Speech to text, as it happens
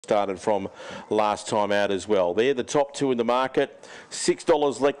started from last time out as well. They're the top two in the market.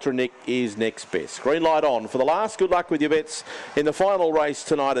 $6 Electronic is next best. Green light on for the last. Good luck with your bets in the final race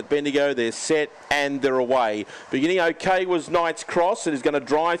tonight at Bendigo. They're set and they're away. Beginning okay was Knight's Cross. It is going to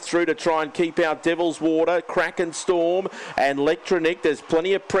drive through to try and keep out Devil's Water, Kraken Storm and Electronic. There's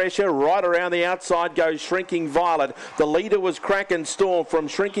plenty of pressure. Right around the outside goes Shrinking Violet. The leader was Kraken Storm from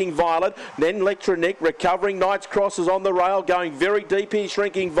Shrinking Violet. Then Electronic recovering. Knight's Cross is on the rail going very deep here.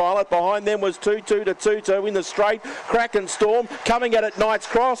 Shrinking Violet. Behind them was 2-2 to 2-2 in the straight. Kraken Storm coming at it. Knight's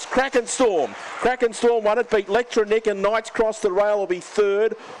Cross. Kraken Storm won it. Beat Electronic and Knight's Cross. The rail will be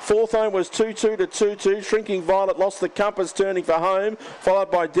third. Fourth home was 2-2 to 2-2. Shrinking Violet lost the compass turning for home.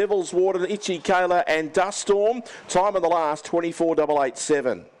 Followed by Devil's Water, Itchy Kayla and Dust Storm. Time on the last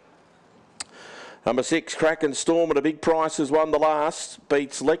 24.887. Number 6, Kraken Storm at a big price has won the last.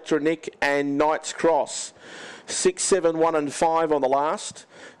 Beats Electronic and Knight's Cross. 6, 7, 1 and 5 on the last.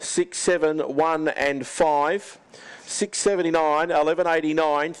 6, 7, 1 and 5. 6.79,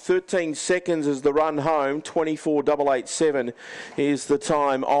 11.89, 13 seconds is the run home. 24.887 is the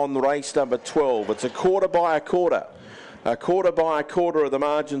time on race number 12. It's a quarter by a quarter. A quarter by a quarter of the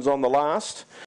margins on the last.